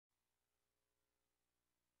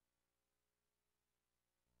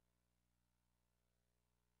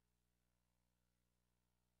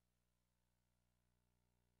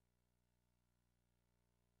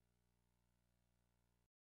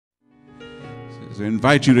I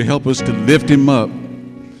invite you to help us to lift him up,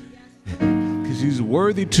 because he's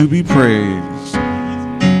worthy to be praised.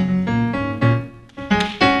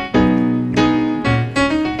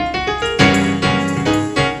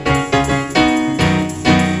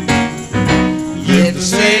 Lift the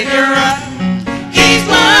Savior up, he's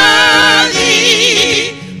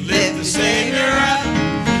worthy. Lift the Savior up,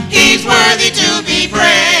 he's worthy to be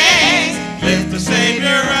praised. Lift the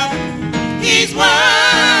Savior up, he's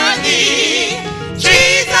worthy.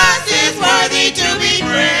 Jesus is worthy to be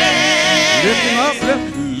praised. Lift him up,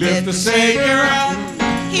 lift the Savior up,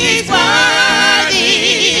 he's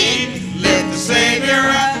worthy. Lift the Savior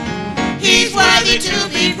up, he's worthy to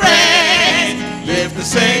be praised. Lift the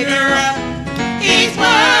Savior up, he's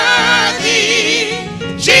worthy.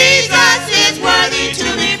 Jesus is worthy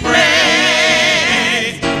to be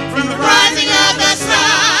praised. From the rising of the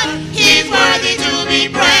sun, he's worthy to be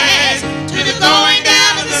praised. To the going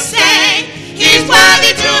down of the same, he's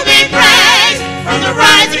worthy to be praised. From the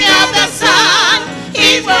rising of the sun,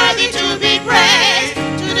 he's worthy to be praised.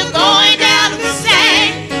 To the going down of the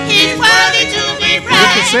same, he's worthy to be praised.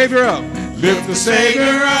 Lift the Savior up. Lift the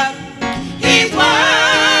Savior up, he's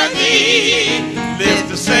worthy. Lift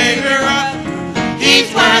the Savior up,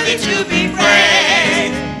 he's worthy to be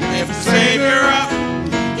praised. Lift the Savior up,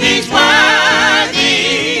 he's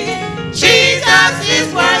worthy. Jesus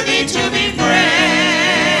is worthy to be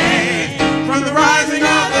praised. From the rising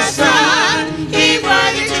of the sun, he's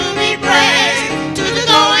worthy to be praised. To the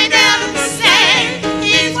going down of the same,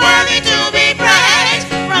 he's worthy to be praised.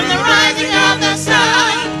 From the rising of the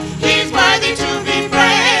sun, he's worthy to be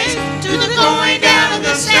praised. To the going down of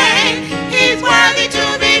the same, he's worthy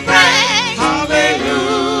to be praised.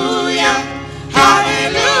 Hallelujah,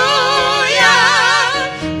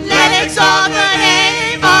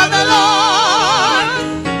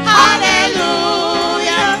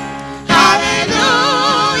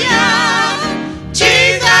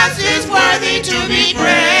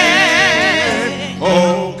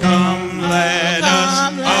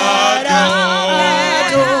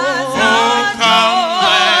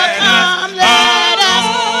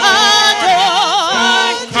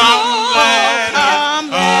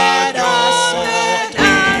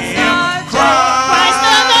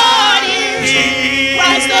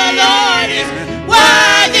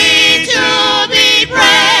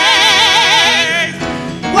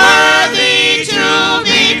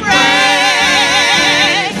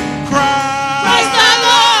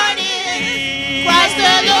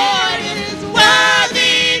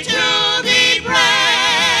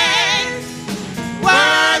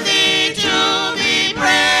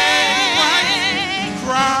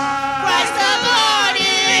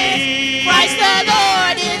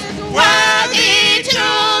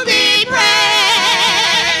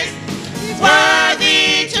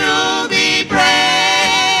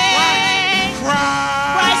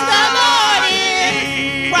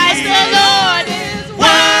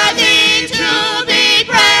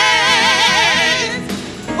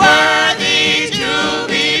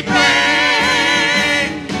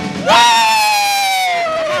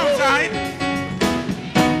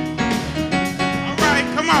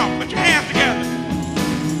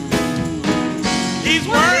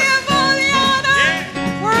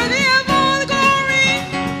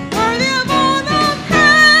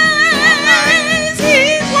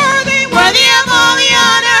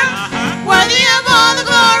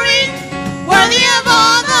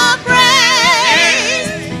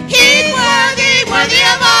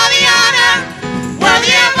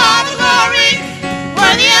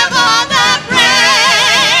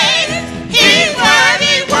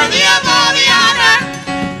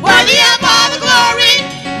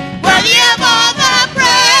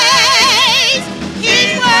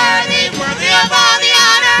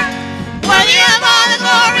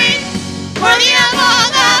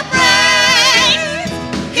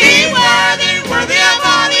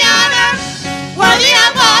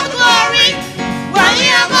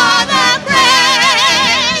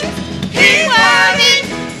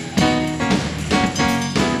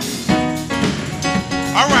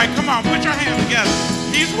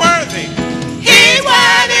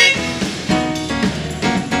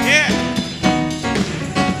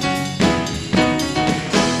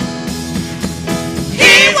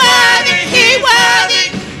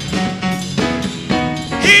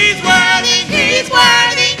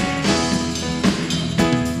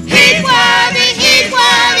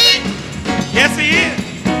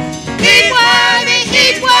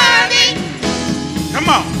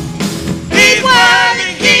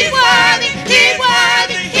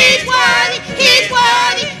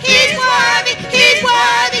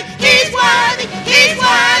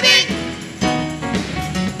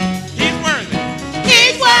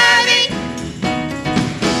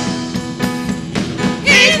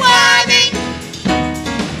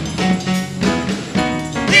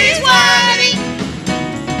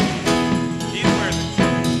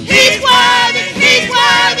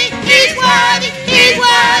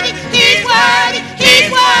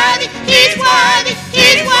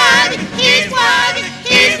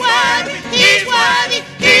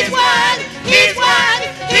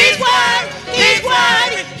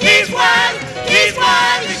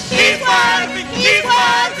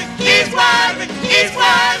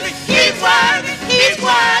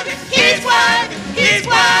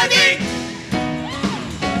 worthy.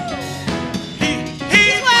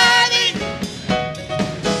 He's worthy.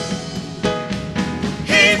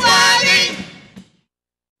 He's worthy.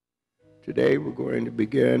 Today we're going to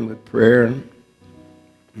begin with prayer.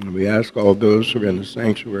 And we ask all those who are in the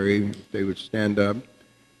sanctuary if they would stand up.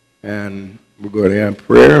 And we're going to have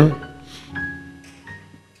prayer.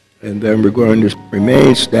 And then we're going to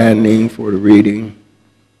remain standing for the reading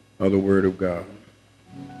of the Word of God.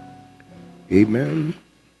 Amen.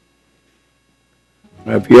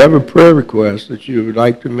 Now, if you have a prayer request that you would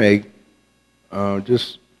like to make,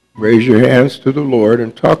 just raise your hands to the Lord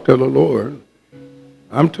and talk to the Lord.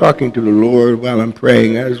 I'm talking to the Lord while I'm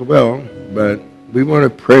praying as well, but we want to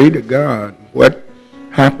pray to God. What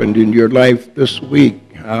happened in your life this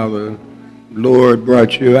week? How the Lord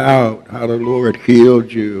brought you out, how the Lord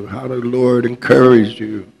healed you, how the Lord encouraged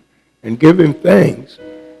you, and give Him thanks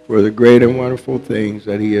for the great and wonderful things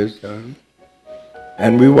that He has done.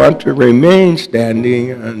 And we want to remain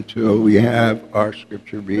standing until we have our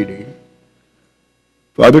scripture reading.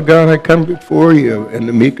 Father God, I come before you in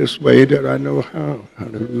the meekest way that I know how.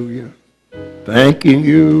 Hallelujah. Thanking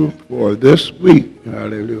you for this week.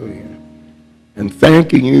 Hallelujah. And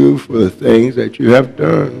thanking you for the things that you have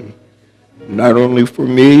done, not only for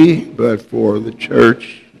me, but for the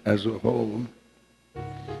church as a whole.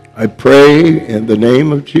 I pray in the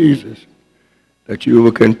name of Jesus that you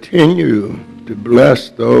will continue to bless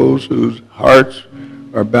those whose hearts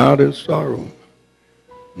are bowed in sorrow,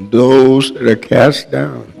 those that are cast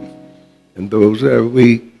down, and those that are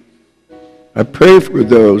weak. I pray for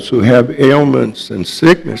those who have ailments and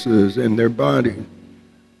sicknesses in their body,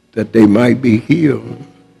 that they might be healed.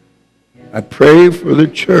 I pray for the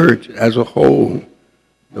church as a whole,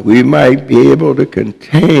 that we might be able to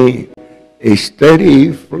contain a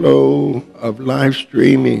steady flow of live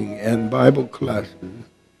streaming and Bible classes,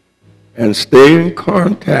 and stay in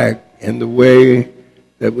contact in the way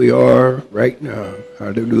that we are right now.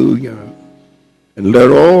 Hallelujah. And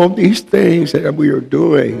let all these things that we are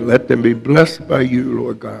doing, let them be blessed by you,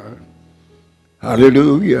 Lord God.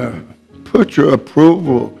 Hallelujah. Put your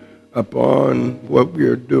approval upon what we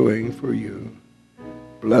are doing for you.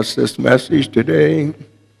 Bless this message today,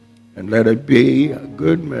 and let it be a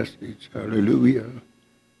good message. Hallelujah.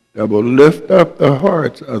 That will lift up the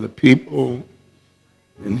hearts of the people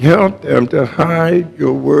and help them to hide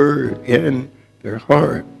your word in their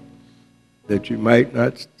heart, that you might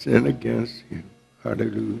not sin against you.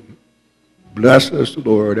 Hallelujah. Bless us,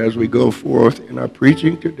 Lord, as we go forth in our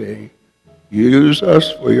preaching today. Use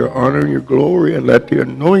us for your honor and your glory, and let the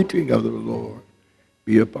anointing of the Lord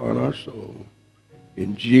be upon our soul.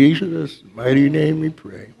 In Jesus' mighty name we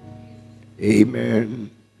pray.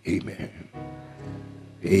 Amen. Amen.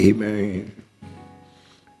 Amen.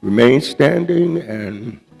 Remain standing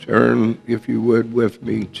and turn, if you would, with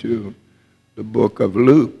me to the book of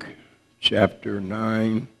Luke, chapter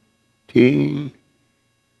 19.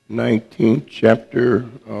 19th chapter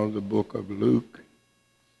of the book of Luke.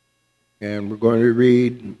 And we're going to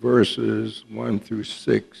read verses 1 through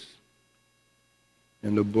 6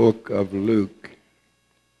 in the book of Luke.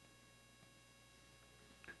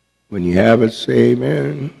 When you have it, say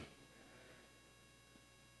amen.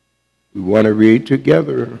 We want to read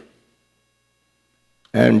together.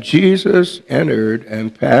 And Jesus entered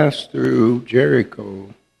and passed through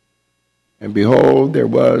Jericho. And behold, there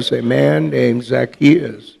was a man named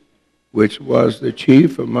Zacchaeus, which was the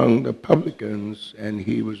chief among the publicans, and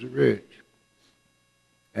he was rich.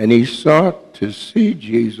 And he sought to see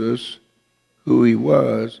Jesus, who he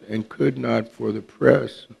was, and could not for the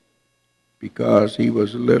press, because he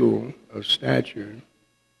was little of stature.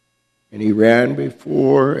 And he ran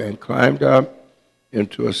before and climbed up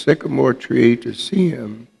into a sycamore tree to see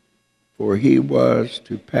him, for he was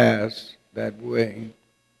to pass that way.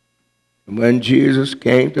 And when Jesus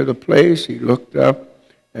came to the place, he looked up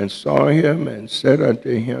and saw him and said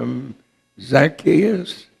unto him,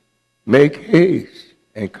 Zacchaeus, make haste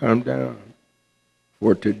and come down,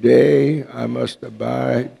 for today I must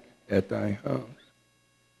abide at thy house.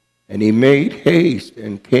 And he made haste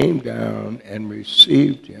and came down and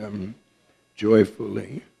received him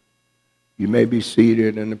joyfully. You may be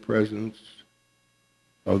seated in the presence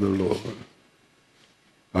of the Lord.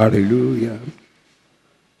 Hallelujah.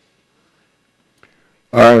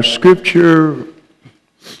 Our scripture,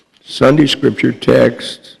 Sunday scripture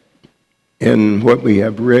text in what we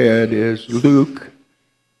have read is Luke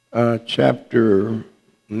chapter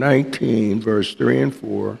 19, verse 3 and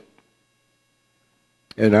 4.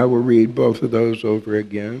 And I will read both of those over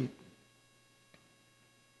again.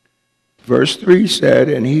 Verse 3 said,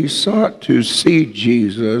 and he sought to see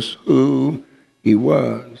Jesus, who he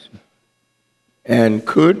was, and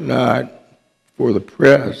could not for the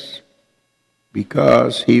press,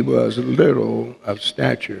 because he was little of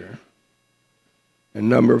stature. And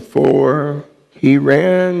number 4, he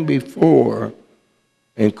ran before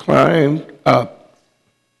and climbed up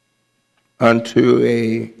into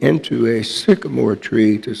a sycamore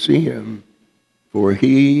tree to see him, for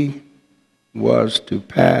he was to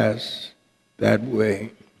pass that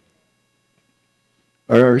way.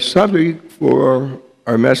 Our subject for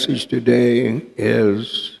our message today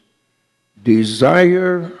is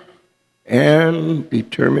desire and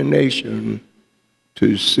determination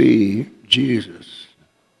to see Jesus.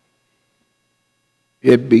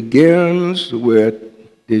 It begins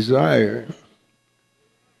with desire,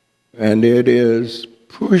 and it is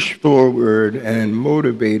pushed forward and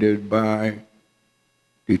motivated by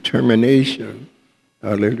determination.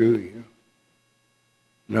 Hallelujah.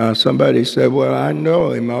 Now somebody said, well, I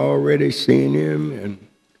know him. I already seen him, and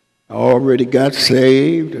I already got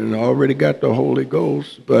saved, and I already got the Holy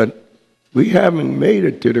Ghost, but we haven't made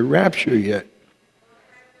it to the rapture yet.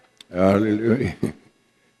 Hallelujah.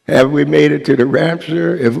 Have we made it to the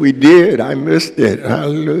rapture? If we did, I missed it.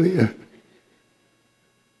 Hallelujah.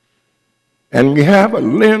 And we have a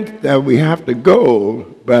length that we have to go,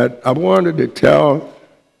 but I wanted to tell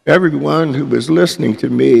everyone who was listening to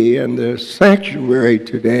me in the sanctuary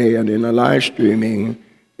today and in the live streaming,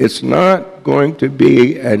 it's not going to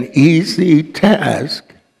be an easy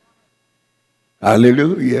task,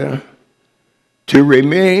 hallelujah, to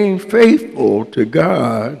remain faithful to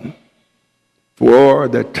God for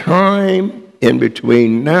the time in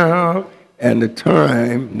between now and the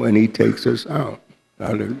time when he takes us out.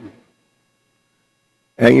 Hallelujah.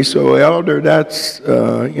 And so, elder, that's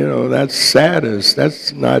that's saddest.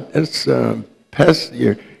 That's not. That's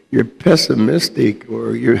you're pessimistic,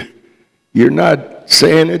 or you're not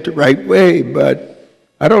saying it the right way. But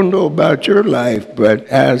I don't know about your life, but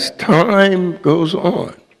as time goes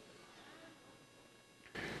on,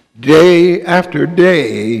 day after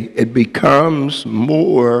day, it becomes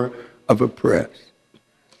more of a press.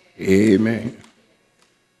 Amen.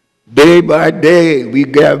 Day by day, we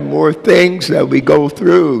have more things that we go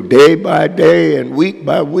through. Day by day and week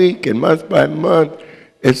by week and month by month,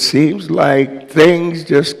 it seems like things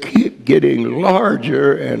just keep getting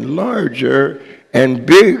larger and larger and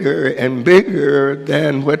bigger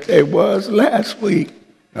than what they was last week.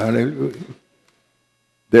 Hallelujah.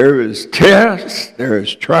 There is tests, there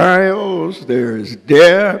is trials, there is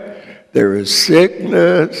death, there is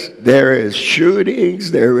sickness, there is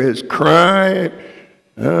shootings, there is crime.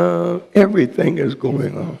 Everything is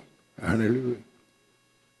going on. Hallelujah.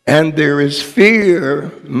 And there is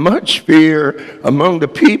fear, much fear among the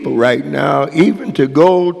people right now, even to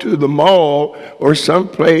go to the mall or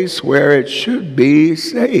someplace where it should be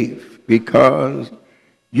safe, because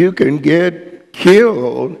you can get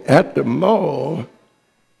killed at the mall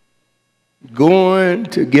going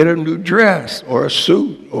to get a new dress or a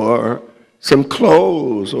suit or some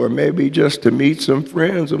clothes, or maybe just to meet some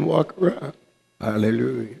friends and walk around.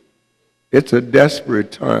 Hallelujah. It's a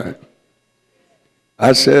desperate time.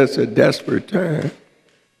 I said it's a desperate time.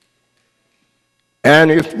 And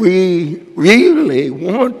if we really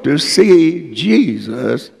want to see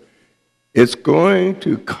Jesus, it's going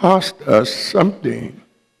to cost us something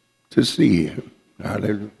to see him.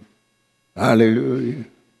 Hallelujah. Hallelujah.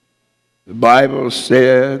 The Bible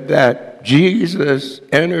said that Jesus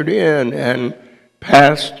entered in and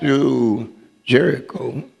passed through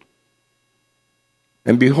Jericho.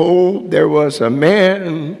 And behold, there was a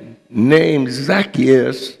man named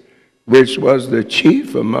Zacchaeus, which was the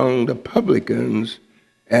chief among the publicans,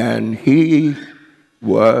 and he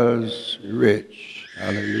was rich.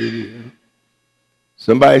 Hallelujah.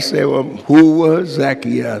 Somebody say, well, who was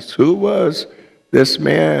Zacchaeus? Who was this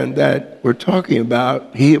man that we're talking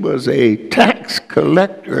about? He was a tax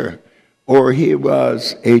collector, or he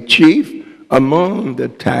was a chief among the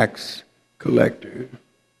tax collectors.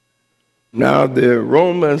 Now, the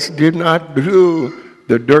Romans did not do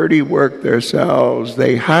the dirty work themselves.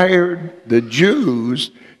 They hired the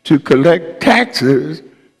Jews to collect taxes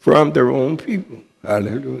from their own people.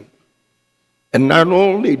 Hallelujah. And not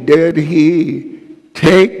only did he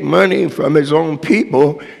take money from his own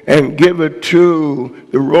people and give it to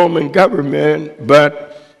the Roman government,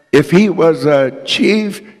 but if he was a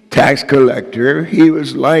chief tax collector, he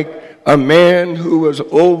was like a man who was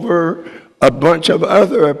over a bunch of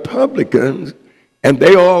other publicans, and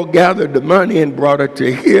they all gathered the money and brought it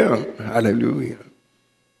to him. Hallelujah.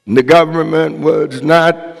 And the government was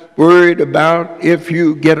not worried about if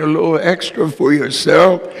you get a little extra for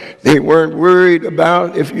yourself. They weren't worried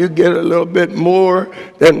about if you get a little bit more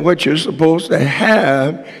than what you're supposed to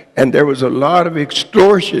have. And there was a lot of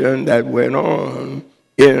extortion that went on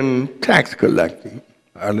in tax collecting.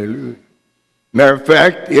 Hallelujah. Matter of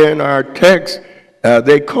fact, in our text,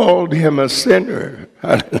 they called him a sinner.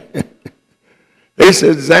 They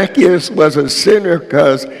said Zacchaeus was a sinner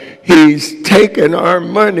because he's taken our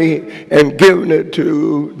money and given it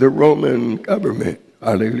to the Roman government.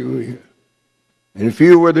 Hallelujah. And if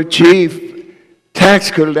you were the chief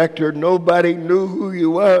tax collector, nobody knew who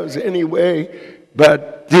you was anyway,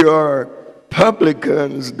 but your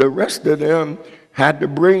publicans, the rest of them, had to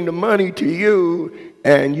bring the money to you,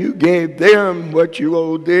 and you gave them what you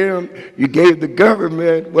owed them. You gave the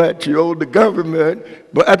government what you owed the government.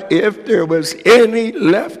 But if there was any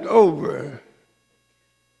left over,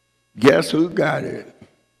 guess who got it?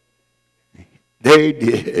 They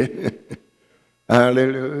did.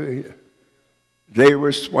 Hallelujah. They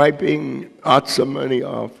were swiping lots of money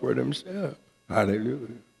off for themselves.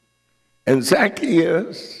 Hallelujah. And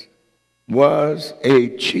Zacchaeus was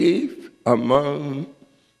a chief among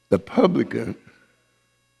the publicans.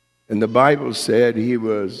 And the Bible said he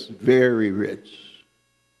was very rich.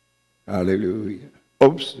 Hallelujah.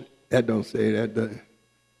 Oops, that don't say that, does it?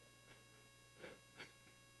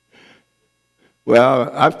 Well,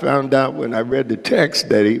 I found out when I read the text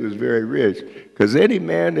that he was very rich. Because any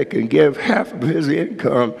man that can give half of his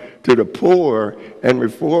income to the poor and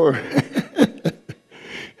restore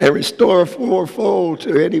fourfold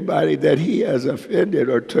to anybody that he has offended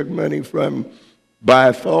or took money from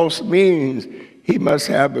by false means, he must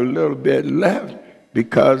have a little bit left,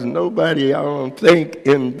 because nobody, I don't think,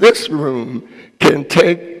 in this room can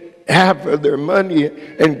take half of their money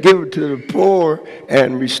and give it to the poor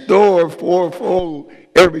and restore fourfold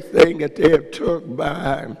everything that they have took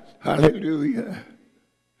by, hallelujah,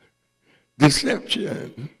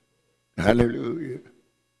 deception. Hallelujah.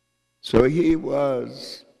 So he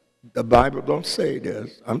was, the Bible don't say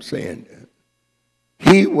this, I'm saying this.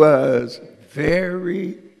 He was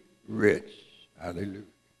very rich. Hallelujah.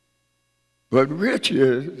 But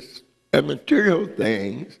riches and material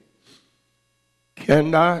things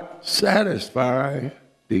cannot satisfy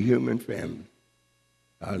the human family.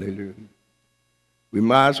 Hallelujah. We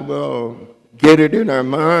might as well get it in our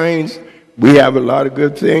minds. We have a lot of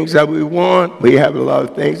good things that we want. We have a lot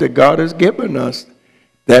of things that God has given us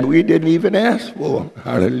that we didn't even ask for.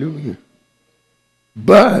 Hallelujah.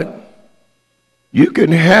 But you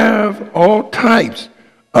can have all types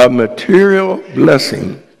of material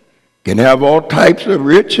blessing. You can have all types of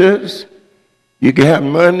riches. You can have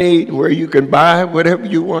money where you can buy whatever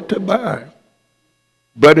you want to buy.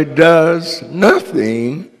 But it does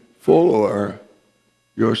nothing for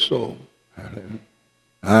your soul.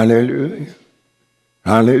 Hallelujah.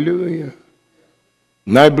 Hallelujah.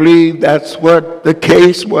 And I believe that's what the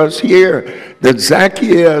case was here. That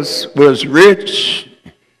Zacchaeus was rich.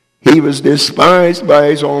 He was despised by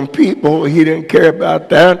his own people. He didn't care about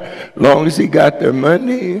that as long as he got their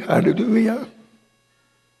money. Hallelujah.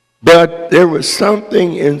 But there was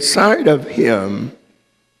something inside of him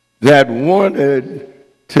that wanted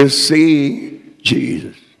to see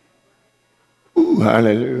Jesus. Ooh,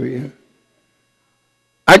 hallelujah.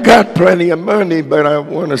 I got plenty of money, but I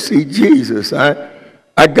want to see Jesus.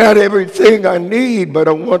 I got everything I need, but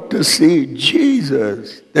I want to see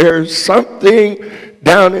Jesus. There's something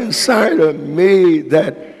down inside of me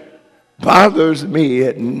that bothers me.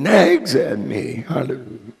 It nags at me.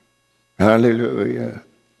 Hallelujah. Hallelujah.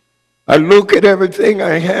 I look at everything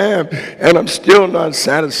I have, and I'm still not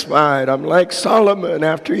satisfied. I'm like Solomon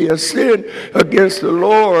after he has sinned against the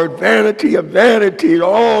Lord. Vanity of vanity,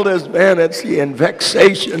 all this vanity and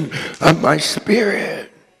vexation of my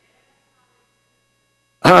spirit.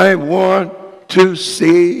 I want to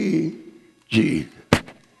see Jesus.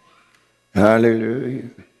 Hallelujah.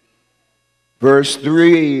 Verse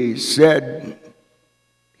 3 said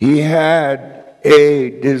he had a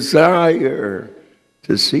desire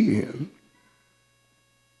to see him.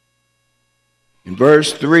 In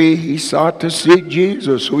verse 3, he sought to see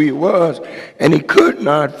Jesus, who he was, and he could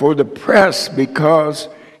not for the press because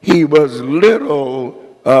he was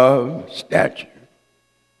little of stature.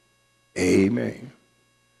 Amen.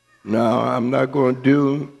 Now, I'm going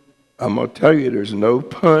to tell you there's no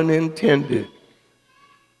pun intended.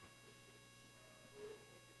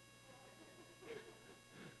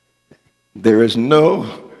 There is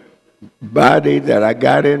no body that I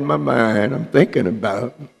got in my mind I'm thinking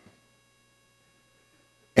about.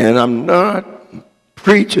 And I'm not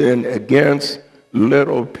preaching against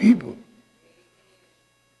little people.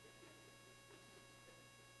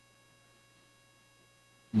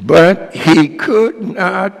 But he could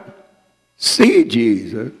not see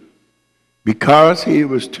Jesus because he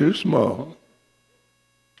was too small.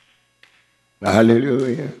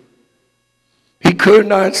 Hallelujah. He could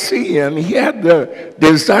not see him. He had the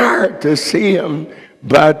desire to see him,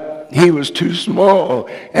 but he was too small.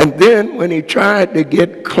 And then when he tried to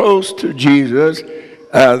get close to Jesus,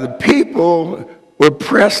 the people were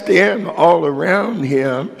pressed in all around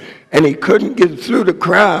him, and he couldn't get through the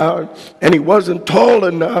crowd, and he wasn't tall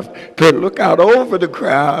enough to look out over the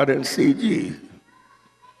crowd and see Jesus.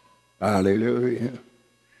 Hallelujah.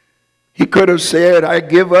 He could have said, I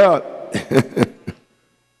give up.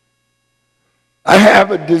 I have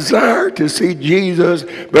a desire to see Jesus,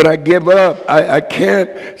 but I give up. I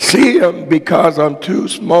can't see him because I'm too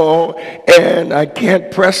small, and I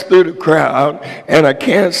can't press through the crowd, and I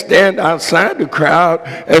can't stand outside the crowd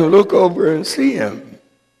and look over and see him.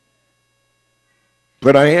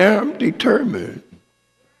 But I am determined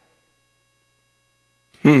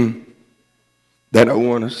that I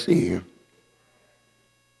want to see him.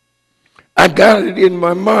 I got it in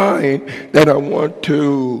my mind that I want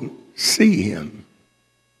to see him.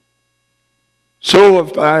 So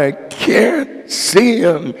if I can't see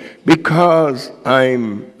him because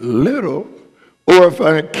I'm little, or if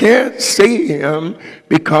I can't see him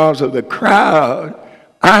because of the crowd,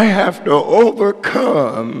 I have to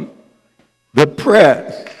overcome the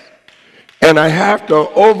press. And I have to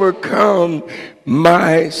overcome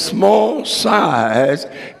my small size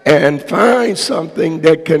and find something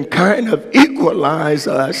that can kind of equalize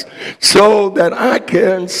us so that I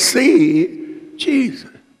can see Jesus.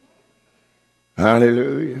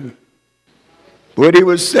 Hallelujah. What he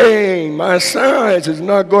was saying, my size is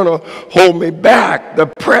not going to hold me back. The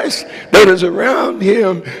press that is around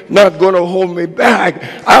him not going to hold me back.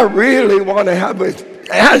 I really want to have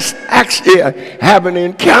an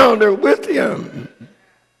encounter with him.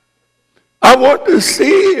 I want to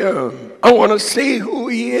see him. I want to see who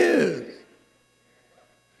he is.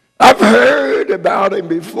 I've heard about him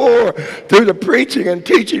before through the preaching and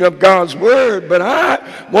teaching of God's word, but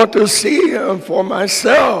I want to see him for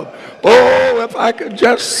myself. Oh, if I could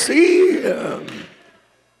just see him.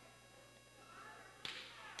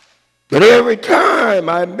 But every time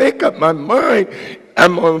I make up my mind,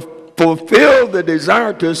 I'm going to fulfill the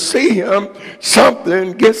desire to see him,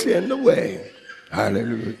 something gets in the way.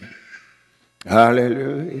 Hallelujah.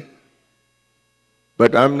 Hallelujah.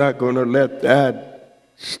 But I'm not going to let that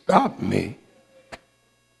stop me.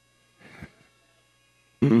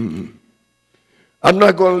 I'm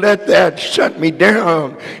not going to let that shut me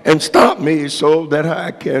down and stop me so that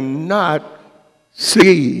I cannot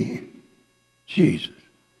see Jesus.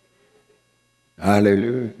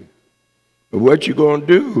 Hallelujah. But what you going to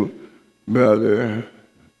do, Brother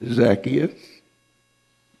Zacchaeus?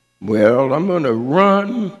 Well, I'm going to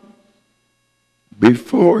run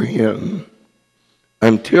before him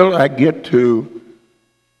until I get to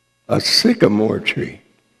a sycamore tree.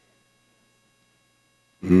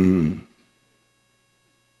 And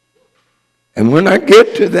when I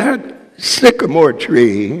get to that sycamore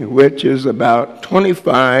tree, which is about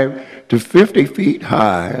 25 to 50 feet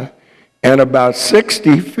high and about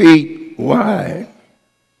 60 feet wide,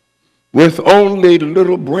 with only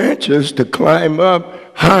little branches to climb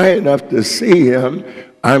up high enough to see him,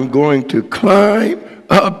 I'm going to climb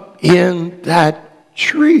up in that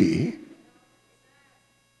tree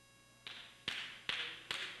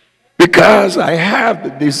because I have the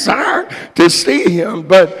desire to see him,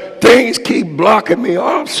 but things keep blocking me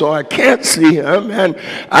off, so I can't see him, and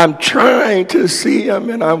I'm trying to see him,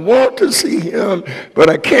 and I want to see him, but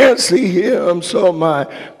I can't see him, so my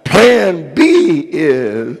plan B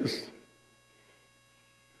is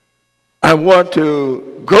I want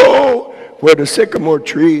to go where the sycamore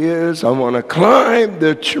tree is. I want to climb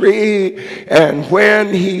the tree, and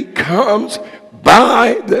when he comes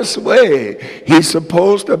by this way, he's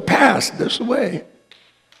supposed to pass this way,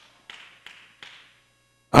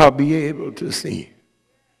 I'll be able to see.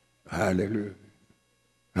 Hallelujah.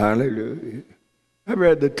 Hallelujah. I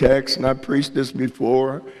read the text, and I preached this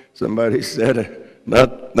before. Somebody said it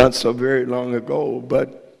not so very long ago,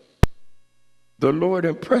 but the Lord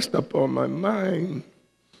impressed upon my mind,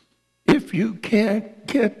 if you can't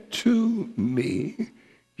get to me,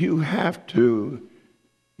 you have to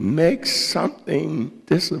make something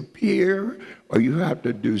disappear, or you have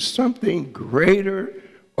to do something greater,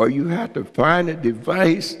 or you have to find a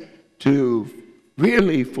device to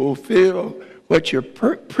really fulfill what your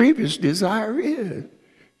previous desire is.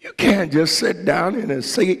 You can't just sit down in a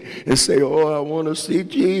seat and say, oh, I want to see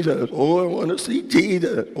Jesus. Oh, I want to see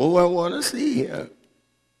Jesus. Oh, I want to see him.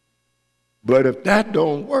 But if that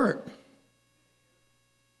don't work,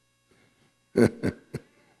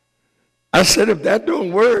 I said, if that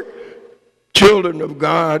don't work, children of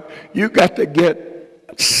God, you got to get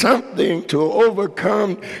something to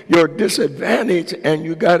overcome your disadvantage, and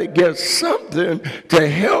you got to get something to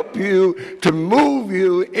help you, to move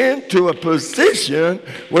you into a position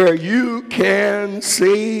where you can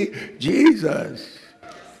see Jesus.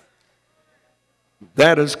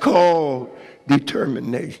 That is called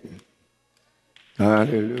determination.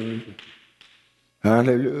 Hallelujah.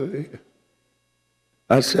 Hallelujah.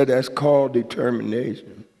 I said that's called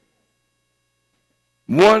determination.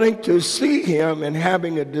 Wanting to see him and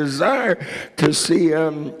having a desire to see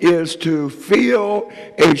him is to feel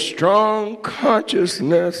a strong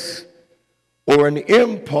consciousness or an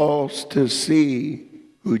impulse to see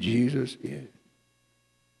who Jesus is.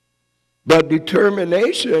 But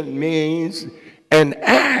determination means an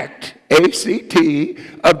act, A-C-T,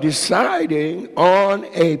 of deciding on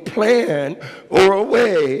a plan or a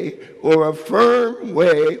way or a firm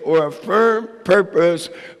way or a firm purpose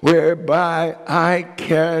whereby I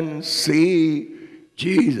can see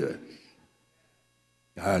Jesus.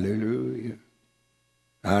 Hallelujah.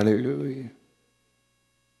 Hallelujah.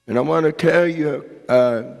 And I want to tell you,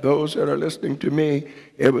 those that are listening to me,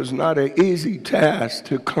 it was not an easy task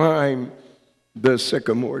to climb the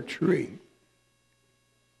sycamore tree.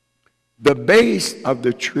 The base of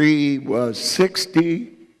the tree was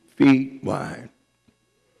 60 feet wide.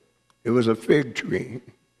 It was a fig tree.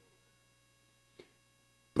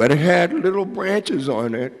 But it had little branches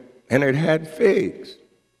on it, and it had figs.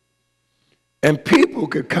 And people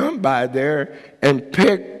could come by there and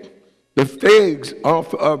pick the figs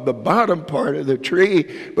off of the bottom part of the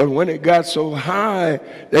tree, but when it got so high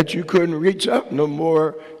that you couldn't reach up no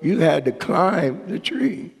more, you had to climb the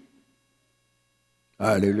tree.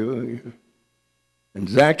 Hallelujah. And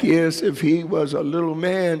Zacchaeus, if he was a little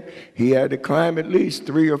man, he had to climb at least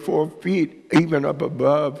 3 or 4 feet, even up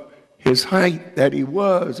above his height that he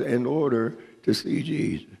was, in order to see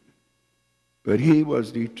Jesus. But he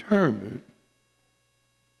was determined.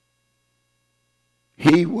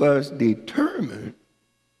 He was determined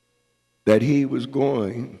that he was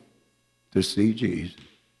going to see Jesus.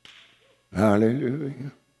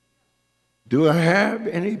 Hallelujah. Do I have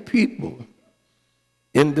any people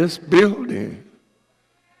in this building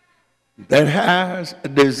that has a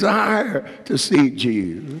desire to see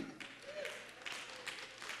Jesus?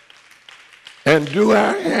 And do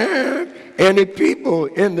I have any people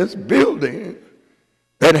in this building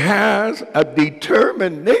that has a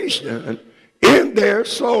determination in their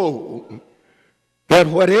soul that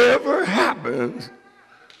whatever happens,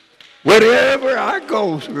 whatever I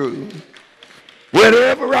go through,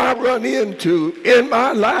 whatever I run into in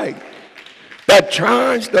my life that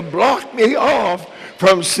tries to block me off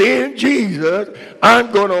from seeing Jesus,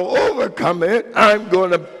 I'm going to overcome it. I'm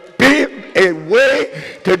going to be a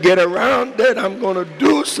way to get around it. I'm going to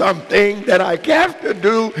do something that I have to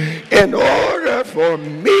do in order for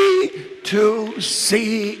me to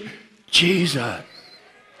see Jesus.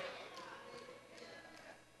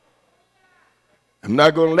 I'm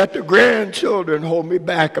not going to let the grandchildren hold me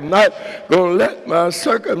back. I'm not going to let my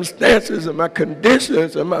circumstances and my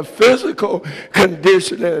conditions and my physical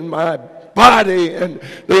condition and my body and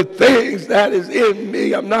the things that is in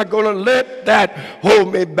me, I'm not going to let that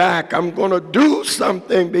hold me back. I'm going to do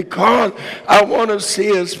something because I want to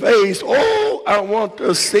see his face. Oh, I want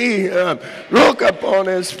to see him. Look upon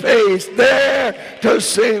his face there to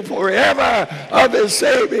sing forever of his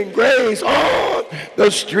saving grace on the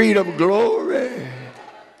street of glory.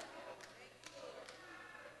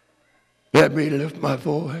 Let me lift my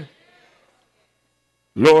voice.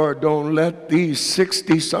 Lord, don't let these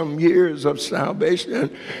 60-some years of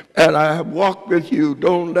salvation that I have walked with you,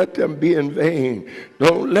 don't let them be in vain.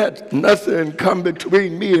 Don't let nothing come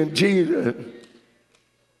between me and Jesus.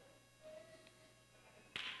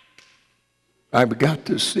 I've got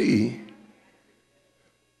to see.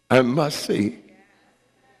 I must see.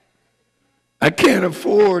 I can't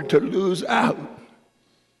afford to lose out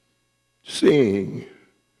seeing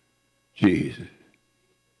Jesus.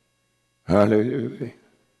 Hallelujah.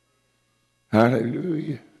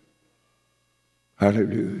 Hallelujah.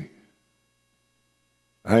 Hallelujah.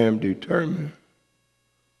 I am determined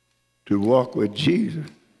to walk with Jesus.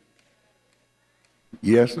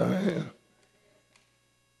 Yes, I am.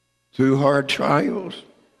 Through hard trials,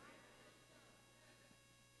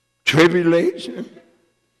 tribulation,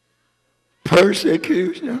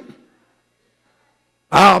 persecution,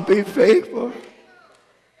 I'll be faithful.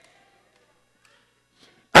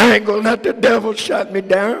 I ain't going to let the devil shut me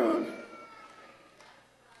down.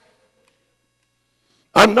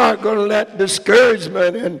 I'm not going to let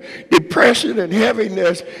discouragement and depression and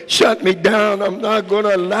heaviness shut me down. I'm not going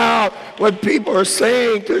to allow what people are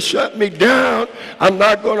saying to shut me down. I'm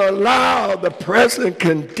not going to allow the present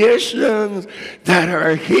conditions that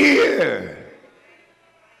are here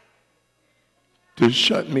to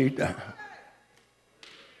shut me down.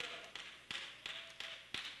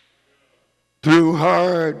 Through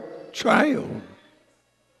hard trial,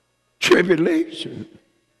 tribulation,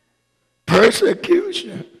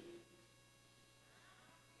 persecution,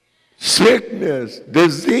 sickness,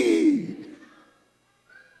 disease,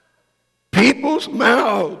 people's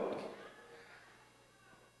mouth.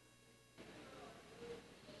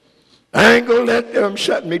 I ain't gonna let them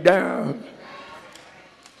shut me down.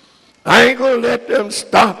 I ain't gonna let them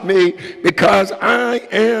stop me because I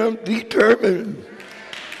am determined.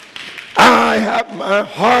 I have, my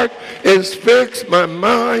heart is fixed, my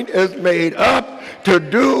mind is made up to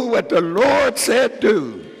do what the Lord said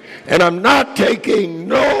do. And I'm not taking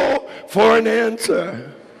no for an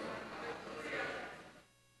answer.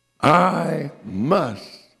 I must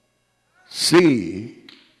see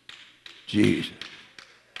Jesus.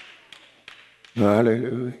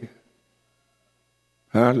 Hallelujah.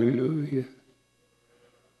 Hallelujah.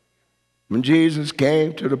 When Jesus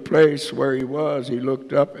came to the place where he was, he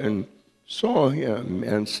looked up and saw him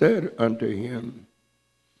and said unto him,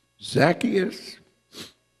 Zacchaeus,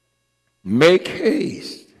 make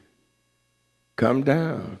haste, come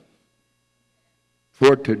down,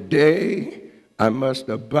 for today I must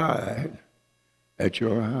abide at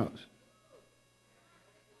your house.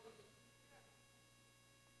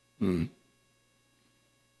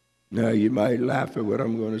 Now you might laugh at what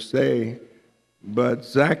I'm going to say, but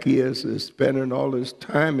Zacchaeus is spending all his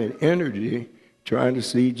time and energy trying to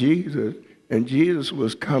see Jesus, and Jesus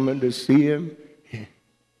was coming to see him.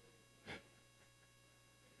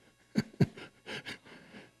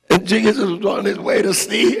 And Jesus was on his way to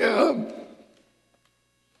see him.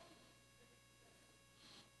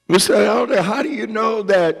 We say, Elder, how do you know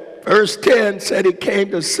that verse 10 said he came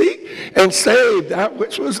to seek and save that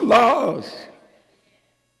which was lost?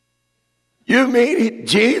 You mean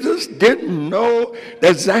Jesus didn't know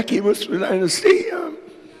that Zacchaeus was trying to see him?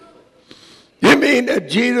 You mean that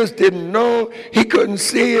Jesus didn't know he couldn't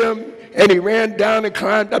see him and he ran down and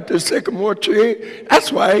climbed up the sycamore tree?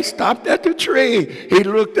 That's why he stopped at the tree. He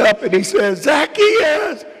looked up and he said,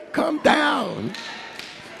 Zacchaeus, come down.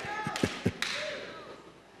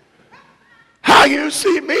 How you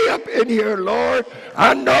see me up in here, Lord?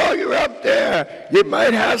 I know you're up there. You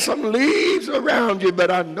might have some leaves around you,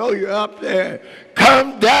 but I know you're up there.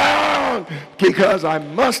 Come down, because I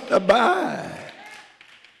must abide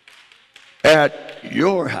at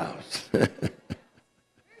your house.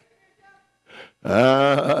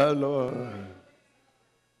 Ah, Lord.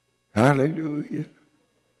 Hallelujah.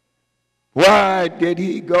 Why did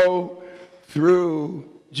he go through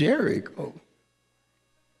Jericho?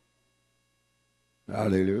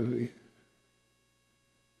 Hallelujah.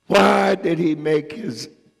 Why did he make his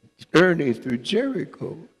journey through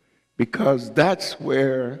Jericho? Because that's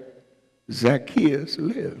where Zacchaeus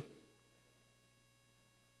lived.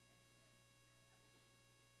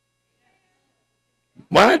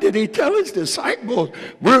 Why did he tell his disciples,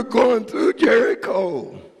 we're going through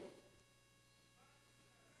Jericho?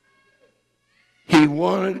 He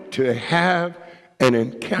wanted to have an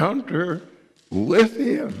encounter with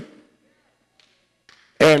him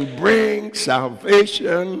and bring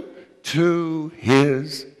salvation to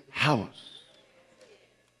his house.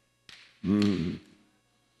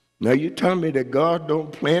 Now you tell me that God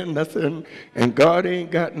don't plan nothing and God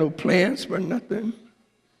ain't got no plans for nothing.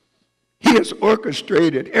 He has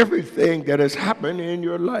orchestrated everything that has happened in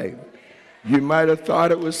your life. You might have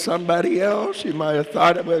thought it was somebody else. You might have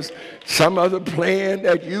thought it was some other plan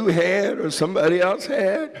that you had or somebody else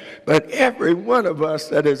had. But every one of us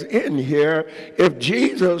that is in here, if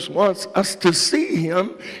Jesus wants us to see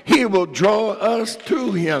him, he will draw us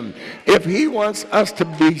to him. If he wants us to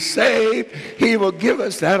be saved, he will give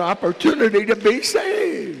us that opportunity to be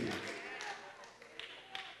saved.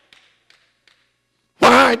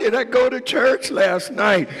 Why did I go to church last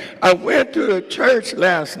night? I went to the church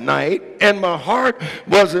last night and my heart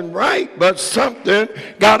wasn't right, but something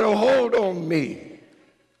got a hold on me.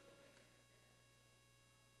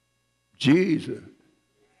 Jesus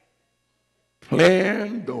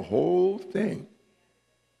planned the whole thing.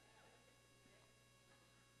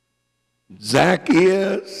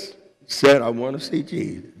 Zacchaeus said, I want to see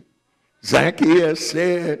Jesus. Zacchaeus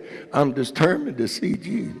said, I'm determined to see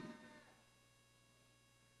Jesus.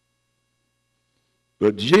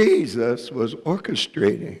 But Jesus was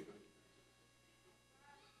orchestrating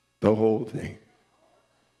the whole thing.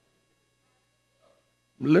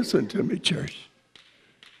 Listen to me, church.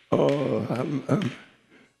 Oh, I'm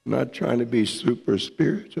not trying to be super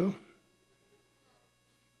spiritual,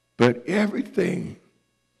 but everything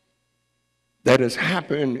that has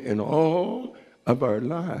happened in all of our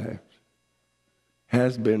lives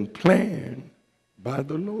has been planned by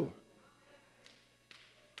the Lord.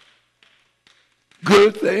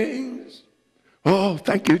 Good things. Oh,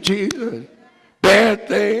 thank you, Jesus. Bad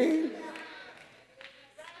things.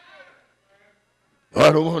 Oh,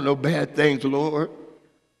 I don't want no bad things, Lord.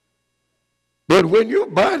 But when your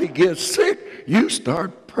body gets sick, you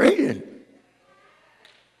start praying.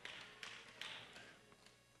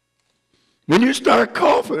 When you start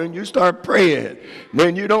coughing, you start praying.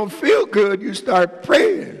 When you don't feel good, you start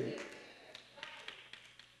praying.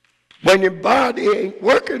 When your body ain't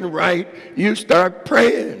working right, you start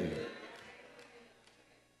praying.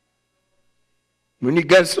 When you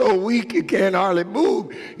get so weak you can't hardly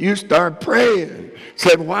move, you start praying.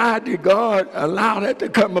 Said, why did God allow that to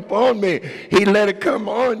come upon me? He let it come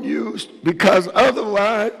on you because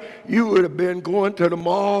otherwise you would have been going to the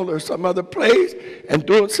mall or some other place and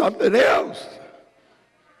doing something else.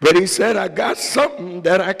 But he said, I got something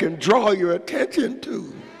that I can draw your attention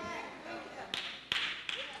to.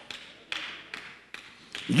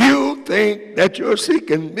 You think that you're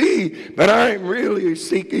seeking me, but I'm really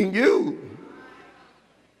seeking you.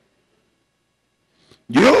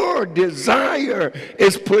 Your desire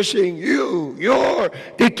is pushing you. Your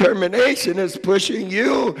determination is pushing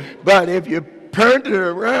you. But if you turn it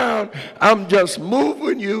around, I'm just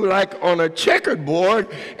moving you like on a checkerboard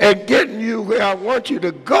and getting you where I want you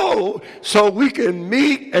to go so we can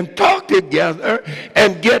meet and talk together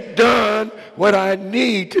and get done what I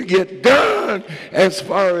need to get done as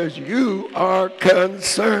far as you are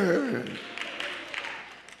concerned.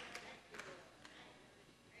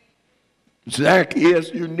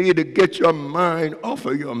 Zacchaeus, you need to get your mind off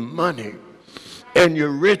of your money and your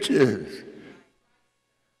riches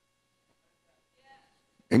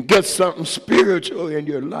and get something spiritual in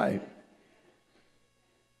your life.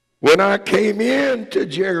 When I came into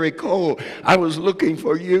Jericho, I was looking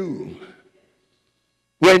for you.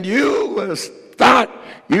 When you thought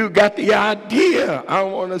you got the idea, I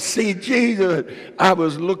want to see Jesus, I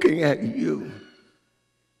was looking at you.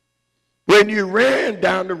 When you ran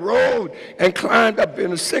down the road and climbed up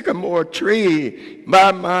in a sycamore tree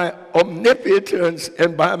by my omnipotence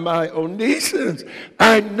and by my omniscience,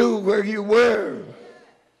 I knew where you were.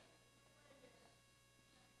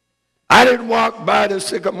 I didn't walk by the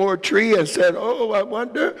sycamore tree and said, oh, I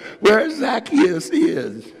wonder where Zacchaeus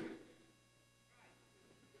is.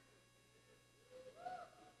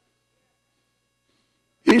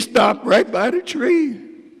 He stopped right by the tree.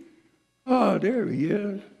 Oh, there he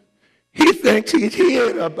is. He thinks he's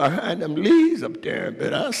hid up behind them leaves up there,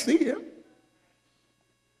 but I see him.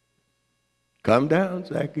 Come down,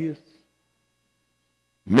 Zacchaeus.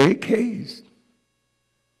 Make haste.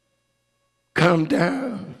 Come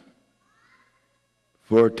down.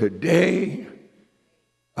 For today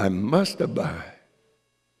I must abide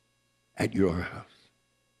at your house.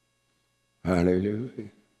 Hallelujah.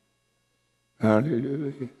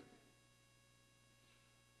 Hallelujah.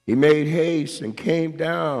 He made haste and came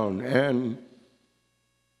down and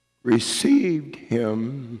received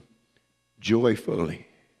him joyfully.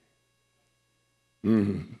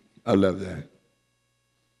 I love that.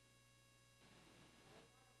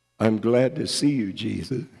 I'm glad to see you,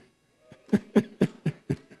 Jesus.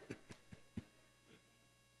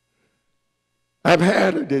 I've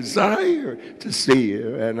had a desire to see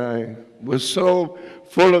you, and I was so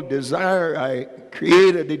full of desire, I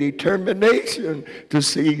created a determination to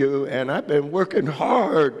see you, and I've been working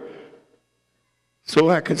hard so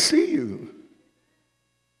I could see you.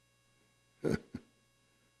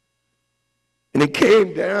 And he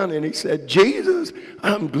came down and he said, Jesus,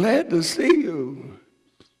 I'm glad to see you.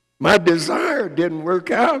 My desire didn't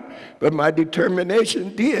work out, but my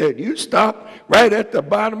determination did. You stopped right at the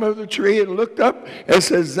bottom of the tree and looked up and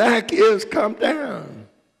said, Zacchaeus, come down.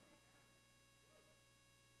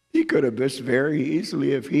 He could have just very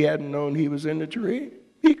easily, if he hadn't known he was in the tree,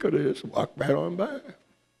 he could have just walked right on by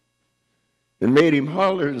and made him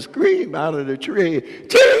holler and scream out of the tree,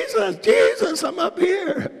 Jesus, Jesus, I'm up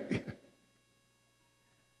here.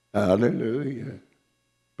 Hallelujah.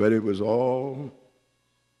 But it was all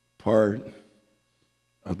part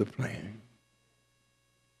of the plan.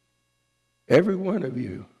 Every one of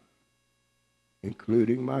you,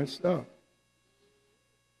 including myself,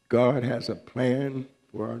 God has a plan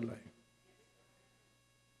for our life.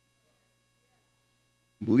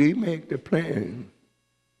 We make the plan,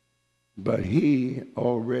 but he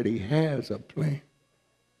already has a plan.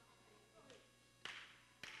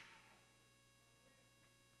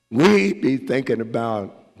 We be thinking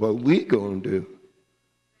about what we gonna do.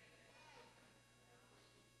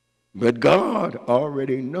 But God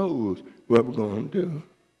already knows what we're gonna do.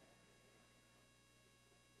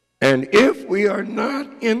 And if we are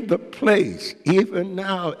not in the place, even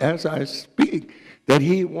now as I speak, that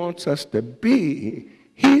he wants us to be,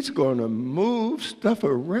 he's going to move stuff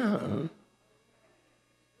around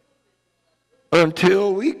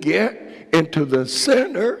until we get into the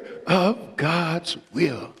center of God's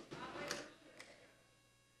will.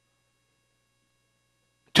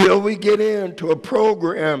 Till we get into a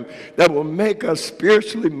program that will make us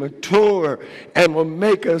spiritually mature and will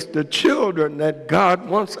make us the children that God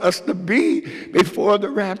wants us to be before the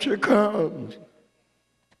rapture comes.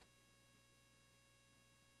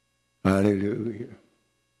 Hallelujah.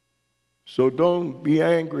 So don't be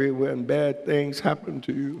angry when bad things happen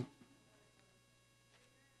to you.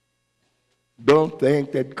 Don't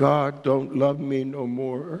think that God don't love me no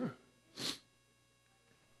more.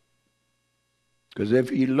 Because if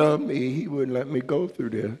he loved me, he wouldn't let me go through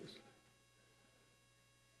this.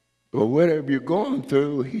 But whatever you're going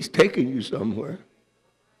through, he's taking you somewhere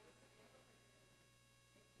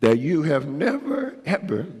that you have never,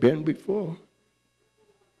 ever been before.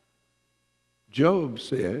 Job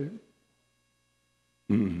said,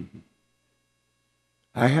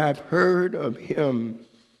 I have heard of him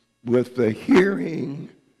with the hearing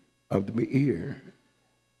of the ear.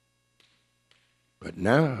 But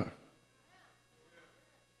now,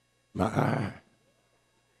 my eye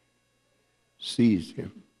sees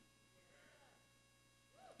him.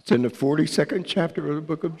 It's in the 42nd chapter of the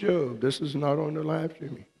book of Job. This is not on the live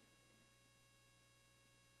streaming.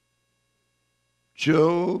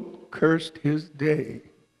 Job cursed his day.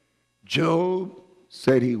 Job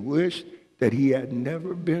said he wished that he had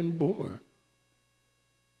never been born.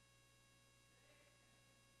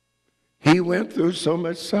 He went through so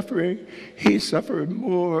much suffering. He suffered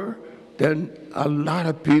more than a lot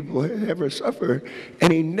of people had ever suffered.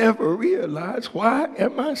 And he never realized, why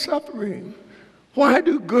am I suffering? Why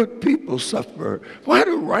do good people suffer? Why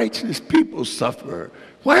do righteous people suffer?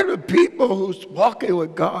 Why do people who's walking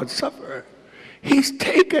with God suffer? He's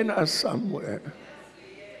taken us somewhere.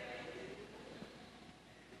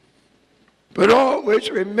 But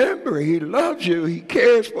always remember, he loves you. He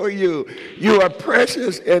cares for you. You are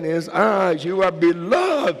precious in his eyes. You are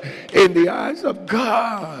beloved in the eyes of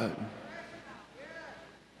God.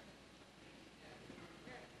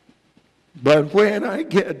 But when I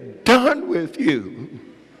get done with you,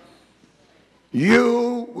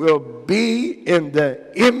 you will be in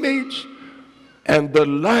the image and the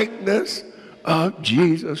likeness of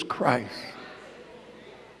Jesus Christ.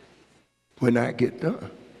 When I get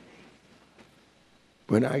done.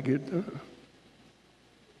 When I get done.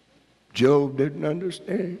 Job didn't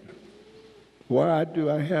understand. Why do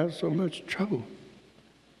I have so much trouble?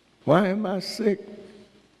 Why am I sick?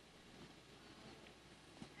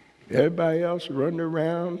 Everybody else running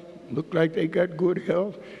around, look like they got good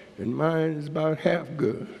health, and mine is about half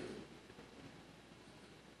good.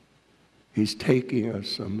 He's taking us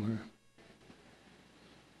somewhere.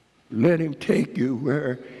 Let him take you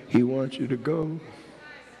where he wants you to go.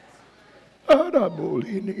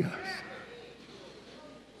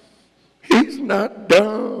 He's not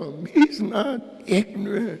dumb. He's not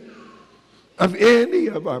ignorant of any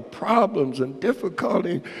of our problems and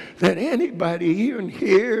difficulties that anybody even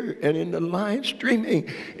here and in the live streaming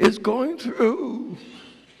is going through.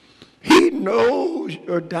 He knows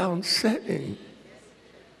your downsetting.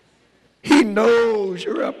 He knows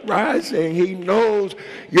your uprising. He knows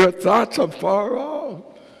your thoughts are far off.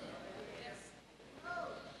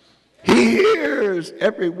 He hears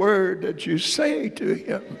every word that you say to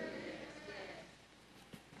him.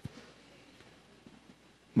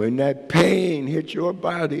 When that pain hits your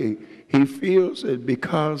body, he feels it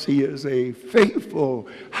because he is a faithful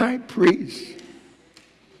high priest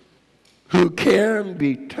who can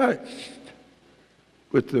be touched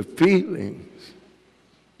with the feelings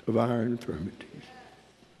of our infirmities.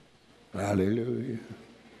 Hallelujah.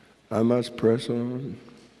 I must press on.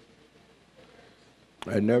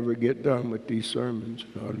 I never get done with these sermons.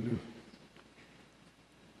 Hallelujah.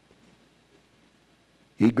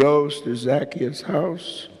 He goes to Zacchaeus'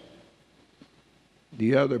 house.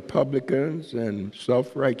 The other publicans and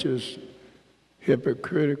self-righteous,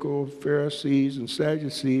 hypocritical Pharisees and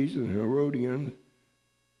Sadducees and Herodians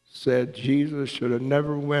said Jesus should have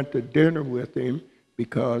never went to dinner with him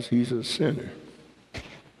because he's a sinner.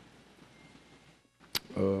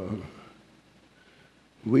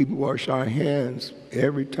 We wash our hands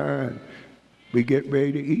every time we get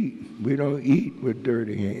ready to eat. We don't eat with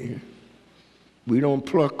dirty hands. We don't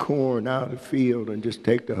pluck corn out of the field and just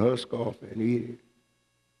take the husk off and eat it.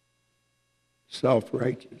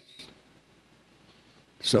 Self-righteous.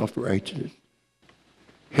 Self-righteous.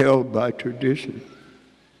 Held by tradition.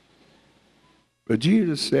 But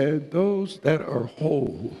Jesus said, those that are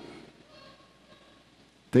whole,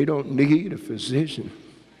 they don't need a physician,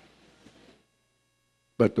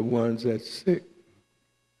 but the ones that's sick.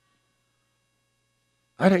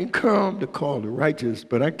 I didn't come to call the righteous,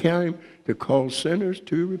 but I came to call sinners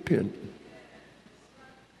to repent.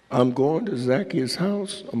 I'm going to Zacchaeus'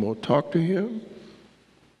 house. I'm going to talk to him.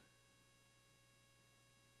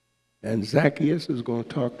 And Zacchaeus is going to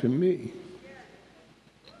talk to me.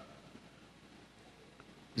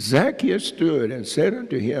 Zacchaeus stood and said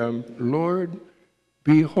unto him, Lord,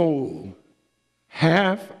 behold,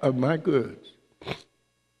 half of my goods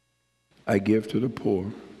I give to the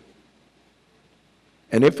poor.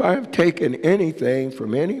 And if I have taken anything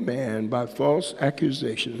from any man by false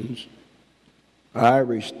accusations, I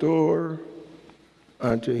restore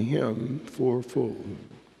unto him fourfold.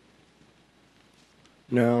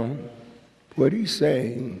 Now, what he's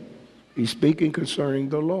saying, he's speaking concerning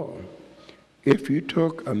the law. If you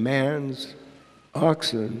took a man's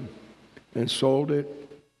oxen and sold it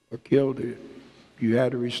or killed it, you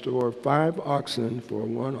had to restore 5 oxen for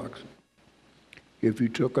 1 oxen. If you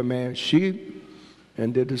took a man's sheep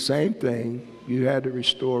and did the same thing, you had to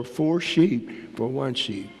restore 4 sheep for 1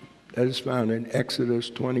 sheep. That is found in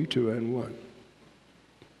Exodus 22:1.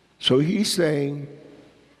 So he's saying,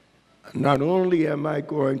 not only am I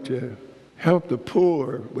going to help the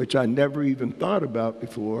poor, which I never even thought about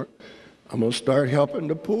before, I'm going to start helping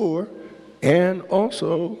the poor, and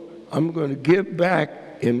also I'm going to give back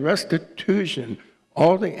in restitution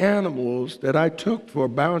all the animals that I took for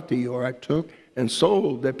bounty or I took and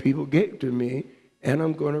sold that people gave to me, and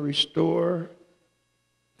I'm going to restore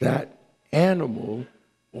that animal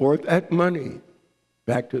or that money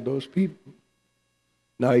back to those people.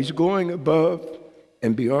 Now he's going above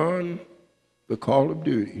and beyond the call of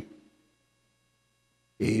duty.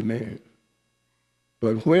 Amen.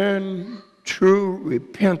 But when true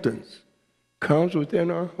repentance comes within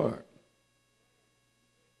our heart,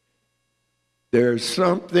 there's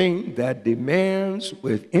something that demands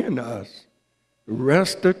within us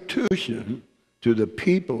restitution to the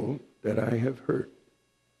people that I have hurt.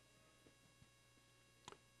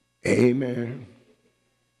 Amen.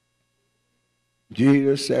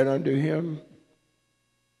 Jesus said unto him,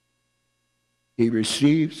 he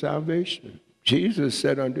received salvation. Jesus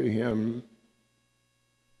said unto him,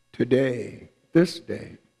 today, this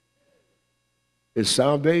day, is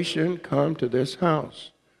salvation come to this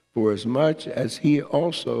house, for as much as he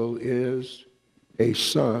also is a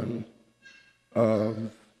son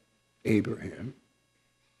of Abraham.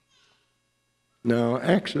 Now,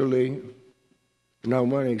 actually, and I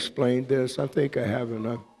want to explain this. I think I have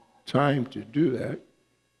enough time to do that.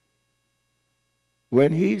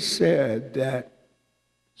 When he said that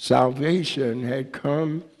salvation had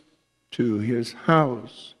come to his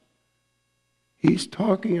house, he's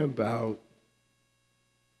talking about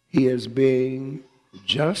he is being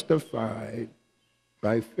justified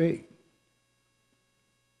by faith.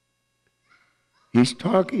 He's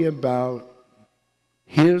talking about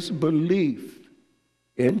his belief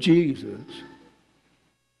in Jesus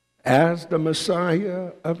as the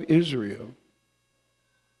Messiah of Israel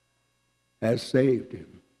has saved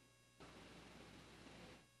him.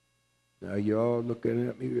 Now y'all looking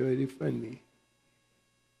at me really funny.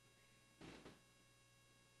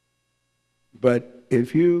 But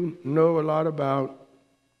if you know a lot about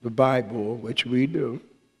the Bible, which we do,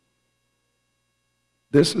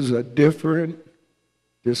 this is a different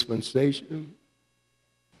dispensation.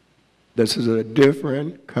 This is a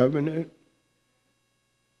different covenant.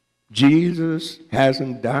 Jesus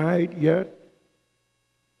hasn't died yet.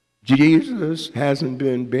 Jesus hasn't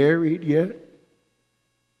been buried yet.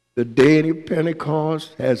 The day of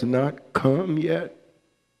Pentecost has not come yet.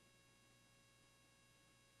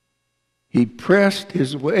 He pressed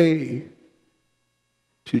his way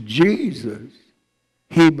to Jesus.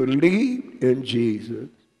 He believed in Jesus.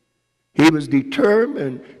 He was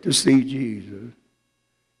determined to see Jesus.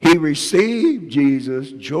 He received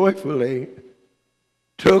Jesus joyfully,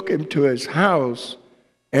 took him to his house,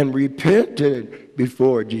 and repented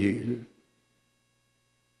before Jesus.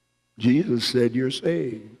 Jesus said, you're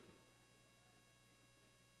saved.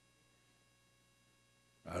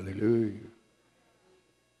 Hallelujah.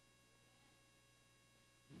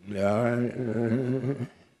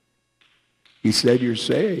 He said, you're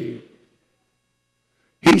saved.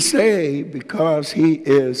 He's saved because he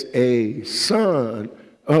is a son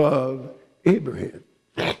of Abraham.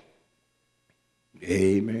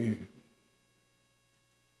 Amen.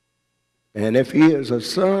 And if he is a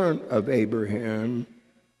son of Abraham,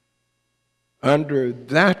 under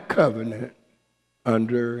that covenant,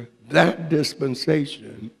 under that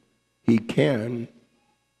dispensation, he can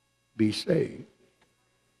be saved.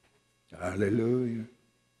 Hallelujah.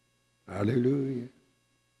 Hallelujah.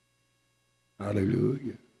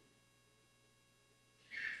 Hallelujah.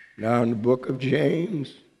 Now in the book of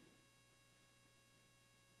James,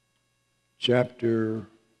 chapter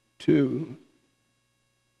 2,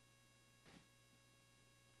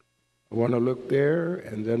 I want to look there,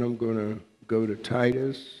 and then I'm going to go to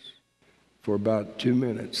Titus for about 2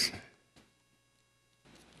 minutes.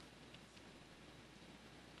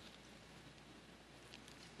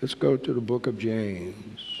 Let's go to the book of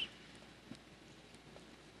James.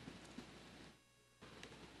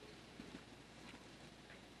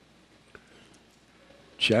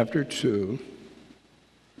 Chapter 2.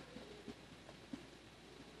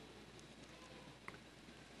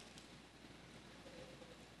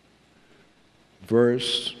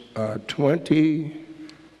 Verse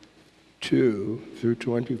 22 through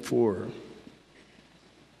 24.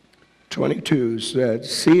 22 said,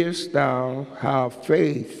 "Seest thou how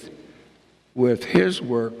faith with his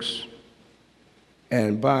works,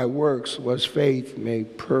 and by works was faith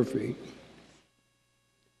made perfect?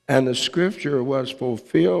 And the scripture was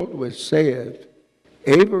fulfilled which saith,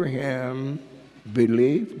 Abraham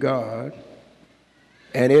believed God,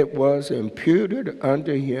 and it was imputed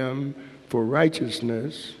unto him for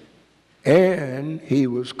righteousness, and he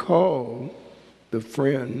was called the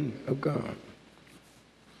friend of God."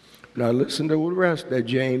 Now listen to the rest that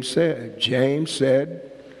James said. James said,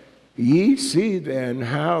 "Ye see then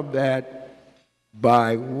how that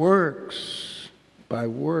by works,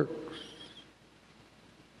 do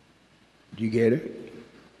you get it?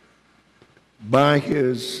 By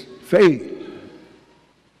his faith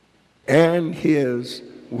and his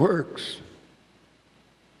works,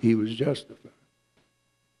 he was justified.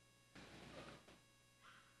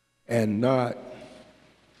 And not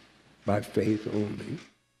by faith only."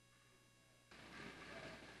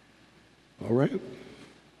 All right?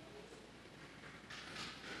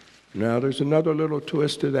 Now there's another little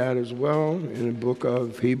twist to that as well in the book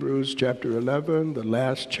of Hebrews chapter 11, the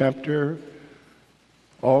last chapter.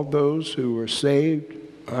 All those who were saved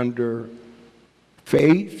under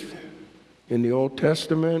faith in the Old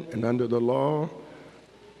Testament and under the law,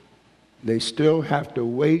 they still have to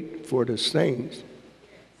wait for the saints.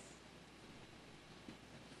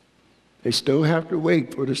 They still have to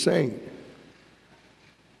wait for the saints.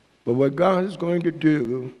 But what God is going to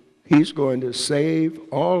do, he's going to save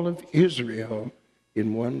all of Israel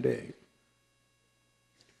in one day.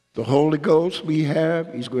 The Holy Ghost we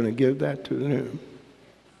have, he's going to give that to them.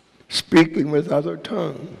 Speaking with other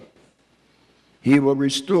tongues, he will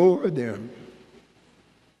restore them.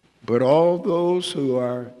 But all those who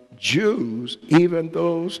are Jews, even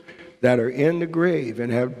those that are in the grave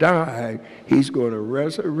and have died, he's going to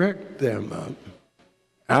resurrect them up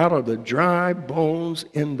out of the dry bones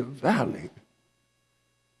in the valley,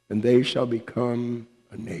 and they shall become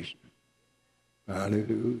a nation.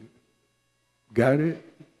 Hallelujah. Got it?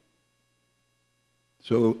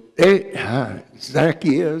 So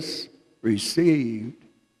Zacchaeus received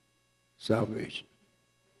salvation.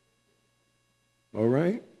 All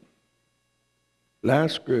right?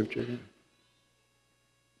 Last scripture.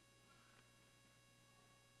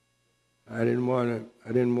 I didn't want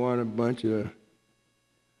a bunch of,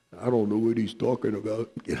 I don't know what he's talking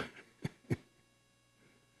about.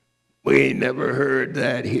 We ain't never heard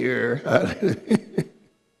that here.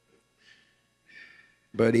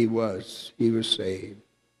 But he was saved.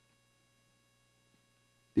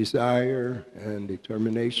 Desire and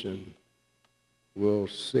determination will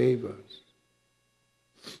save us.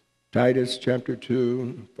 Titus chapter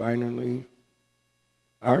 2, finally,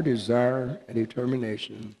 our desire and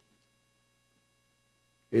determination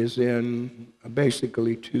is in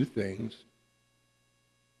basically two things.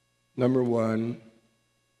 Number one,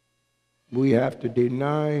 we have to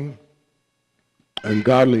deny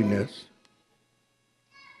ungodliness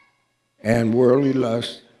and worldly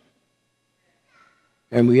lust,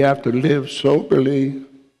 and we have to live soberly,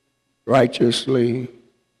 righteously,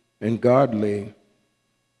 and godly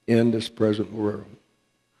in this present world.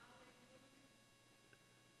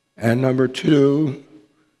 And number two,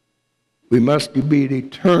 we must be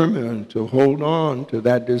determined to hold on to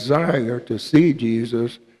that desire to see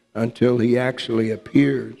Jesus until he actually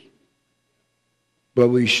appears. But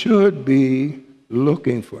we should be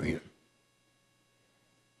looking for him.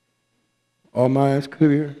 All minds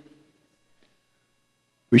clear?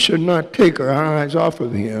 We should not take our eyes off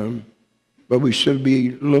of him, but we should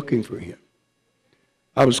be looking for him.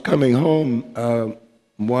 I was coming home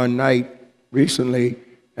one night recently,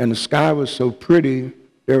 and the sky was so pretty,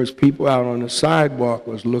 there was people out on the sidewalk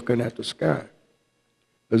was looking at the sky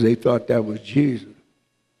because they thought that was Jesus.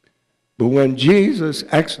 But when Jesus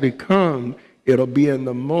actually comes, it'll be in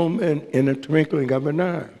the moment, in the twinkling of an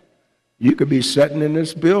eye. You could be sitting in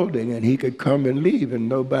this building, and he could come and leave, and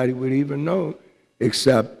nobody would even know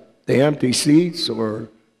except the empty seats or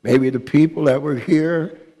maybe the people that were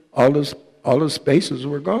here. All the spaces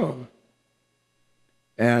were gone.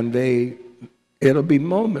 And it'll be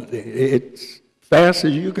momently. It's fast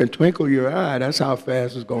as you can twinkle your eye, that's how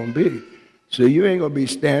fast it's going to be. So you ain't going to be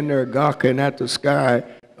standing there gawking at the sky.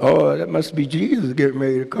 Oh, that must be Jesus getting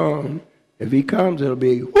ready to come. If he comes, it'll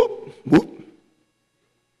be whoop, whoop.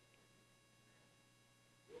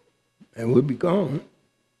 And we'll be gone.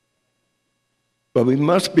 But we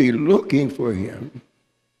must be looking for him.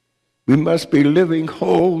 We must be living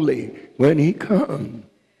holy when he comes.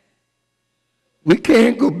 We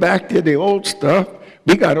can't go back to the old stuff.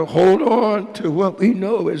 We got to hold on to what we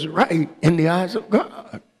know is right in the eyes of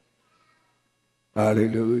God.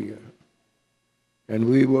 Hallelujah. And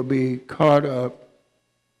we will be caught up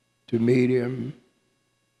to meet him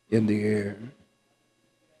in the air.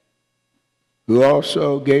 Who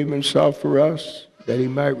also gave himself for us, that he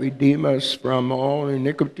might redeem us from all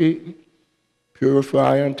iniquity,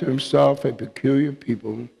 purify unto himself a peculiar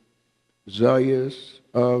people, zealous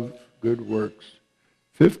of good works.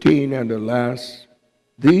 15 and the last,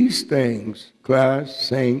 these things, class,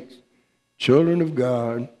 saints, children of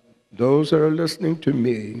God, those that are listening to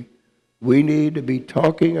me, we need to be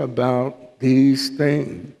talking about these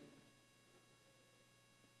things.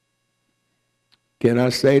 Can I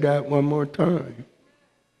say that one more time?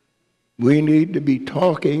 We need to be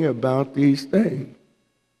talking about these things.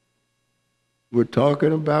 We're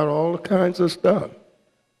talking about all kinds of stuff.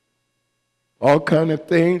 All kinds of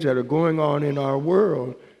things that are going on in our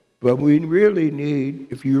world. But we really need,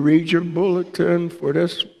 if you read your bulletin for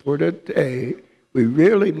the day, we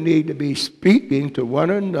really need to be speaking to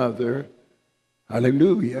one another,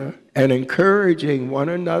 hallelujah, and encouraging one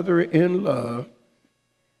another in love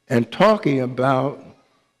and talking about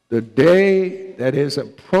the day that is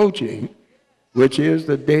approaching, which is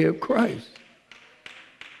the day of Christ.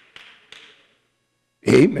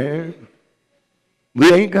 Amen.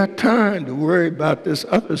 We ain't got time to worry about this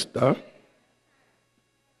other stuff.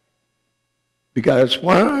 Because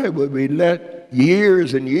why would we let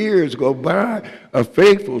years and years go by of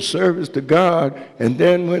faithful service to God, and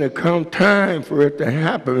then when it comes time for it to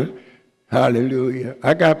happen, hallelujah,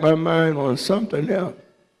 I got my mind on something else.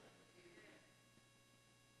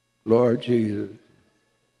 Lord Jesus.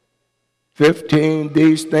 15,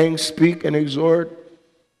 these things speak and exhort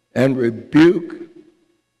and rebuke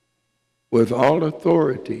with all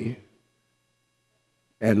authority,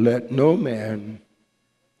 and let no man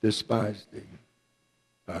despise thee.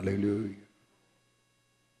 Hallelujah.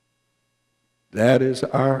 That is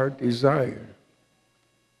our desire.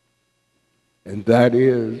 And that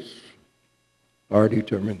is our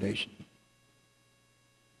determination.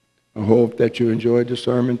 I hope that you enjoyed the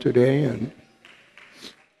sermon today, and